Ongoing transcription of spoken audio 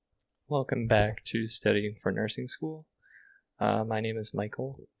Welcome back to Studying for Nursing School. My name is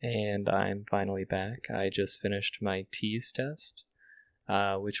Michael, and I'm finally back. I just finished my TEAS test,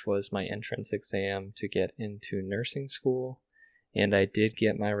 which was my entrance exam to get into nursing school, and I did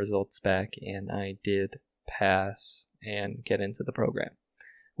get my results back, and I did pass and get into the program,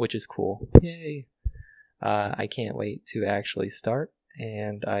 which is cool. Yay! I can't wait to actually start,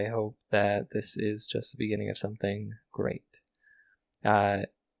 and I hope that this is just the beginning of something great.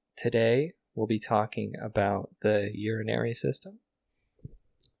 Today, we'll be talking about the urinary system.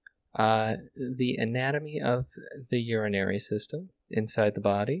 The anatomy of the urinary system inside the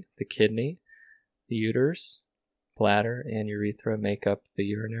body, the kidney, the uterus, bladder, and urethra make up the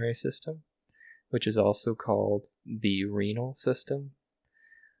urinary system, which is also called the renal system.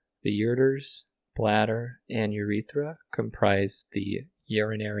 The ureters, bladder, and urethra comprise the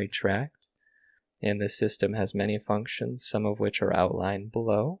urinary tract, and the system has many functions, some of which are outlined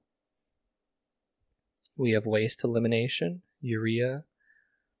below. We have waste elimination, urea,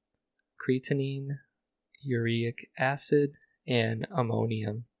 creatinine, uric acid, and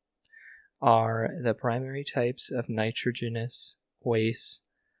ammonium are the primary types of nitrogenous waste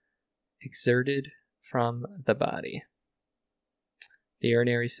exerted from the body. The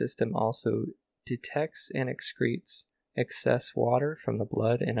urinary system also detects and excretes excess water from the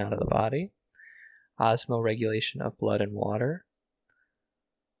blood and out of the body. Osmoregulation of blood and water.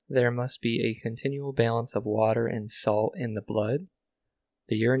 There must be a continual balance of water and salt in the blood.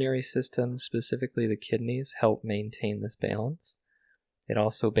 The urinary system, specifically the kidneys, help maintain this balance. It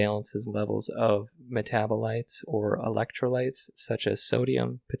also balances levels of metabolites or electrolytes such as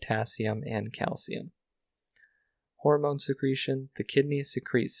sodium, potassium, and calcium. Hormone secretion. The kidneys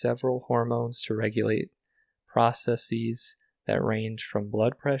secrete several hormones to regulate processes that range from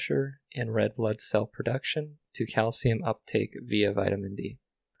blood pressure and red blood cell production to calcium uptake via vitamin D.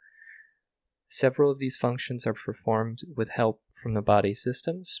 Several of these functions are performed with help from the body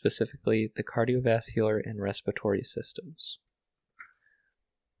systems, specifically the cardiovascular and respiratory systems.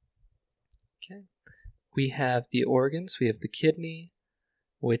 Okay. We have the organs. We have the kidney,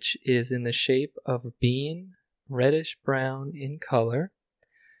 which is in the shape of a bean, reddish brown in color.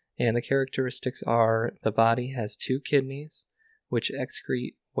 And the characteristics are the body has two kidneys, which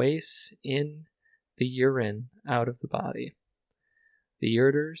excrete waste in the urine out of the body. The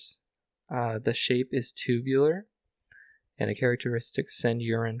ureters, the shape is tubular, and the characteristics send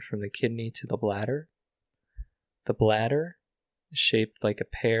urine from the kidney to the bladder. The bladder is shaped like a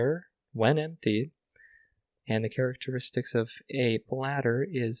pear when emptied, and the characteristics of a bladder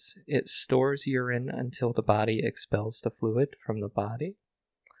is it stores urine until the body expels the fluid from the body.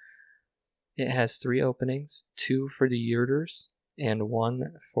 It has 3 openings, 2 for the ureters and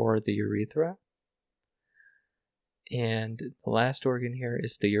 1 for the urethra. And the last organ here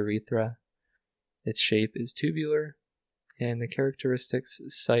is the urethra. Its shape is tubular, and the characteristics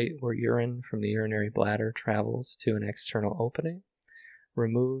site where urine from the urinary bladder travels to an external opening,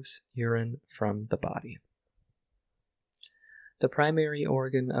 removes urine from the body. The primary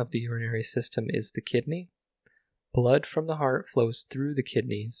organ of the urinary system is the kidney. Blood from the heart flows through the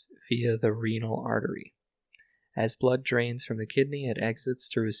kidneys via the renal artery. As blood drains from the kidney, it exits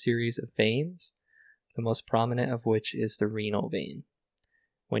through a series of veins, the most prominent of which is the renal vein.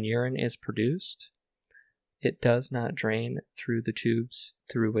 When urine is produced, it does not drain through the tubes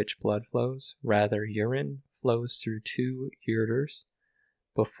through which blood flows. Rather, urine flows through 2 ureters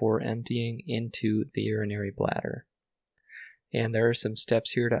before emptying into the urinary bladder. And there are some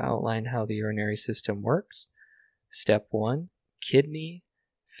steps here to outline how the urinary system works. Step 1, kidney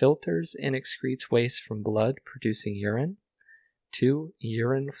filters and excretes waste from blood, producing urine. 2,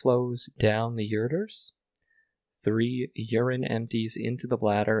 urine flows down the ureters. 3, urine empties into the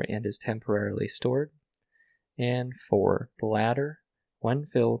bladder and is temporarily stored. And 4, bladder, when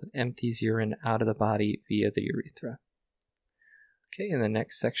filled, empties urine out of the body via the urethra. Okay, in the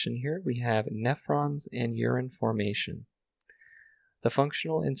next section here, we have nephrons and urine formation. The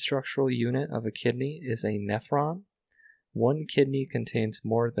functional and structural unit of a kidney is a nephron. One kidney contains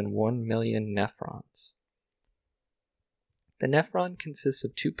more than 1 million nephrons. The nephron consists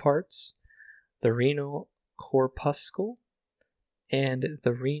of 2 parts, the renal corpuscle and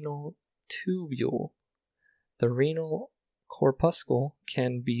the renal tubule. The renal corpuscle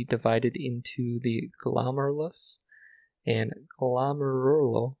can be divided into the glomerulus and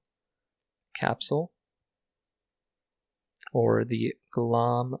glomerular capsule, or the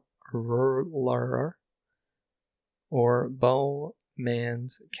glomerular or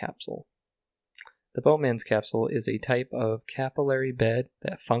Bowman's capsule. The Bowman's capsule is a type of capillary bed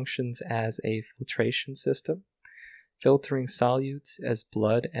that functions as a filtration system. filtering solutes as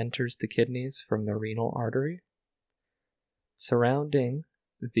blood enters the kidneys from the renal artery. Surrounding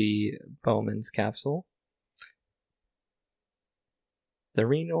the Bowman's capsule, the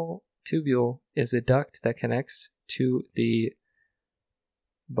renal tubule is a duct that connects to the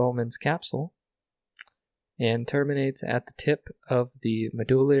Bowman's capsule and terminates at the tip of the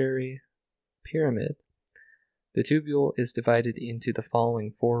medullary pyramid. The tubule is divided into the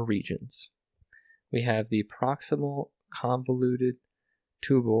following 4 regions. We have the proximal convoluted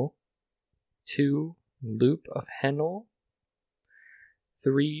tubule, 2 loop of Henle,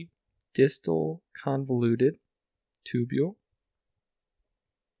 3 distal convoluted tubule,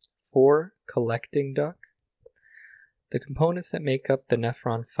 4 collecting duct. The components that make up the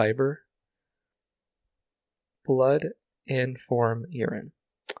nephron fiber, blood, and form urine.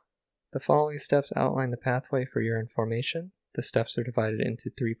 The following steps outline the pathway for urine formation. The steps are divided into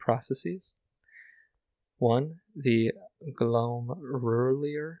 3 processes. 1. The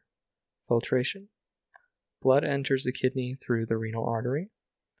glomerular filtration. Blood enters the kidney through the renal artery.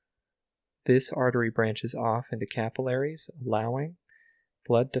 This artery branches off into capillaries, allowing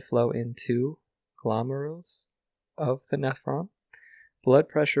blood to flow into glomerulus of the nephron. Blood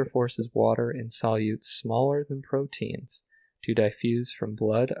pressure forces water in solutes smaller than proteins to diffuse from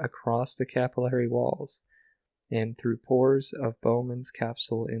blood across the capillary walls and through pores of Bowman's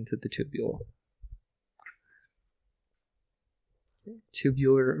capsule into the tubule.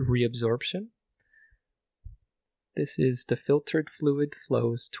 Tubular reabsorption. This is the filtered fluid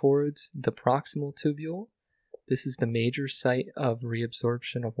flows towards the proximal tubule. This is the major site of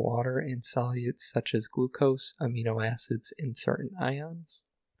reabsorption of water in solutes such as glucose, amino acids, and certain ions.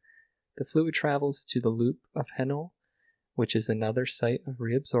 The fluid travels to the loop of Henle, which is another site of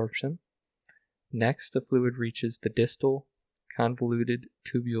reabsorption. Next, the fluid reaches the distal convoluted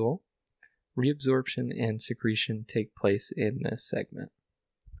tubule. Reabsorption and secretion take place in this segment.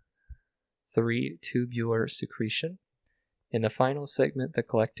 3. Tubular secretion. In the final segment, the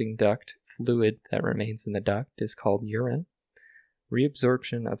collecting duct fluid that remains in the duct is called urine.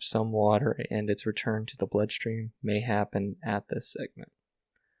 Reabsorption of some water and its return to the bloodstream may happen at this segment.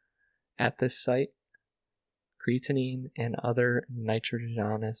 At this site, creatinine and other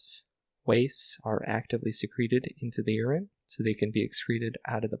nitrogenous wastes are actively secreted into the urine so they can be excreted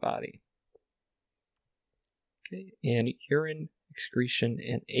out of the body. Okay, and urine excretion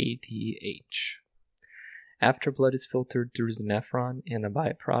and ADH. After blood is filtered through the nephron and a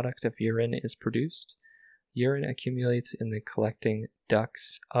byproduct of urine is produced, urine accumulates in the collecting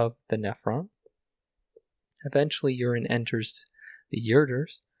ducts of the nephron. Eventually, urine enters the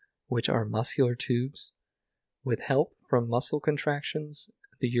ureters, which are muscular tubes. With help from muscle contractions,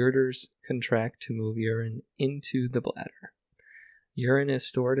 the ureters contract to move urine into the bladder. Urine is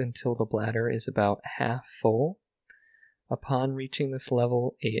stored until the bladder is about half full. Upon reaching this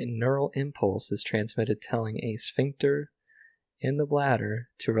level, a neural impulse is transmitted telling a sphincter in the bladder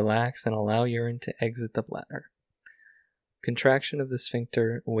to relax and allow urine to exit the bladder. Contraction of the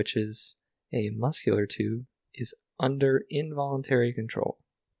sphincter, which is a muscular tube, is under involuntary control.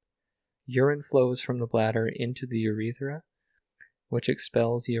 Urine flows from the bladder into the urethra, which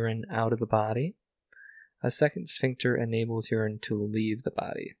expels urine out of the body. A second sphincter enables urine to leave the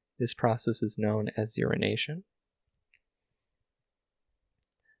body. This process is known as urination.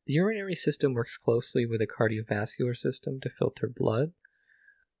 The urinary system works closely with the cardiovascular system to filter blood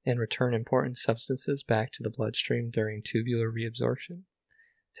and return important substances back to the bloodstream during tubular reabsorption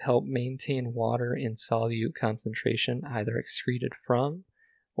to help maintain water in solute concentration either excreted from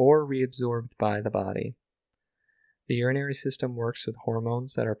or reabsorbed by the body. The urinary system works with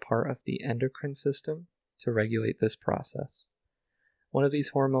hormones that are part of the endocrine system to regulate this process. One of these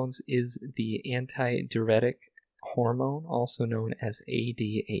hormones is the antidiuretic hormone, also known as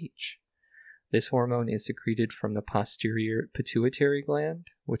ADH. This hormone is secreted from the posterior pituitary gland,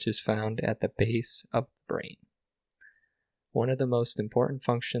 which is found at the base of the brain. One of the most important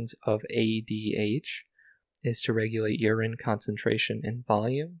functions of ADH is to regulate urine concentration and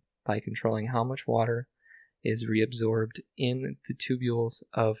volume by controlling how much water is reabsorbed in the tubules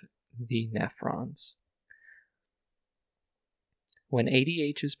of the nephrons. When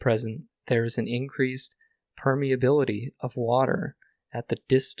ADH is present, there is an increased permeability of water at the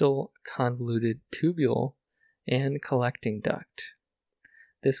distal convoluted tubule and collecting duct.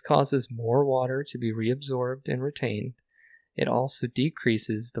 This causes more water to be reabsorbed and retained. It also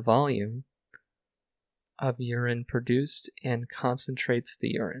decreases the volume of urine produced and concentrates the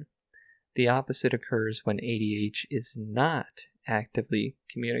urine. The opposite occurs when ADH is not actively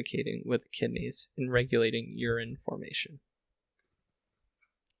communicating with the kidneys in regulating urine formation.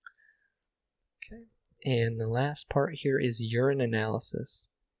 Okay. And the last part here is urine analysis.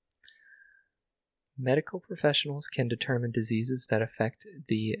 Medical professionals can determine diseases that affect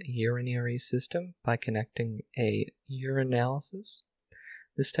the urinary system by conducting a urinalysis.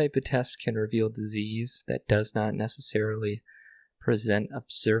 This type of test can reveal disease that does not necessarily present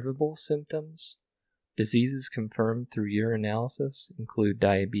observable symptoms. Diseases confirmed through urinalysis include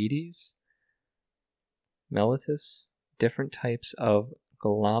diabetes, mellitus, different types of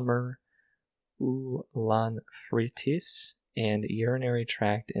glomerulonephritis, and urinary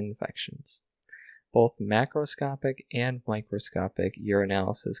tract infections. Both macroscopic and microscopic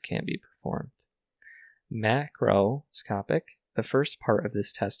urinalysis can be performed. Macroscopic, the first part of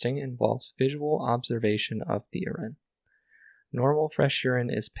this testing, involves visual observation of the urine. Normal fresh urine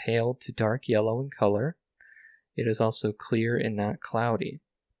is pale to dark yellow in color. It is also clear and not cloudy.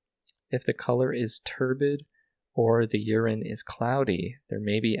 If the color is turbid or the urine is cloudy, there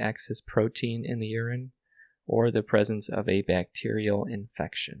may be excess protein in the urine or the presence of a bacterial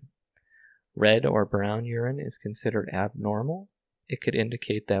infection. Red or brown urine is considered abnormal. It could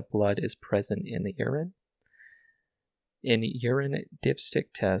indicate that blood is present in the urine. An urine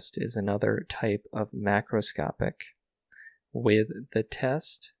dipstick test is another type of macroscopic. With the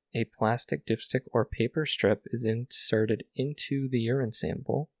test, a plastic dipstick or paper strip is inserted into the urine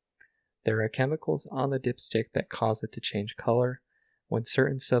sample. There are chemicals on the dipstick that cause it to change color when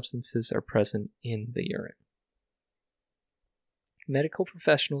certain substances are present in the urine. Medical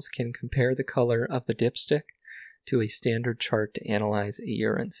professionals can compare the color of the dipstick to a standard chart to analyze a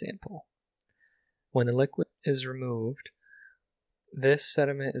urine sample. When the liquid is removed, this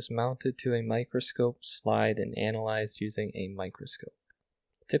sediment is mounted to a microscope slide and analyzed using a microscope.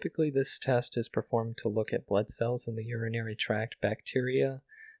 Typically, this test is performed to look at blood cells in the urinary tract, bacteria,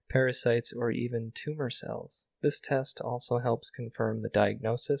 parasites, or even tumor cells. This test also helps confirm the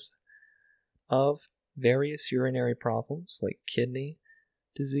diagnosis of various urinary problems like kidney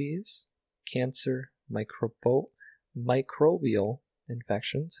disease, cancer, microbial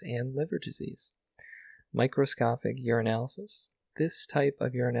infections, and liver disease. Microscopic urinalysis. This type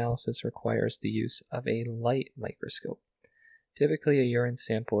of urinalysis requires the use of a light microscope. Typically, a urine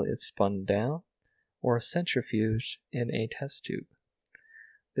sample is spun down or centrifuged in a test tube.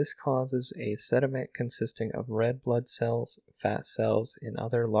 This causes a sediment consisting of red blood cells, fat cells, and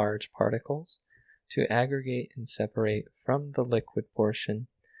other large particles to aggregate and separate from the liquid portion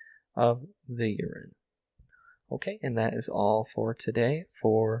of the urine. Okay, and that is all for today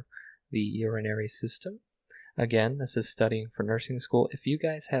for the urinary system. Again, this is studying for nursing school. If you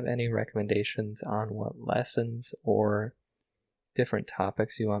guys have any recommendations on what lessons or different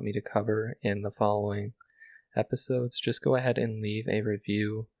topics you want me to cover in the following episodes, just go ahead and leave a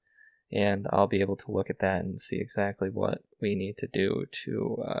review, and I'll be able to look at that and see exactly what we need to do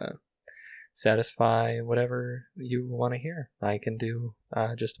to satisfy whatever you want to hear. I can do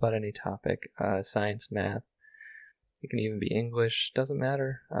just about any topic, science, math. It can even be English, doesn't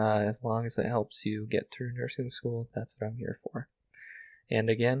matter. As long as it helps you get through nursing school, that's what I'm here for.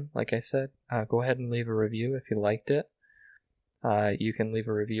 And again, like I said, go ahead and leave a review if you liked it. You can leave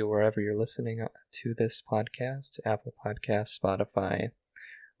a review wherever you're listening to this podcast, Apple Podcasts, Spotify,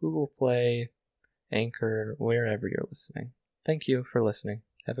 Google Play, Anchor, wherever you're listening. Thank you for listening.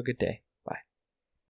 Have a good day.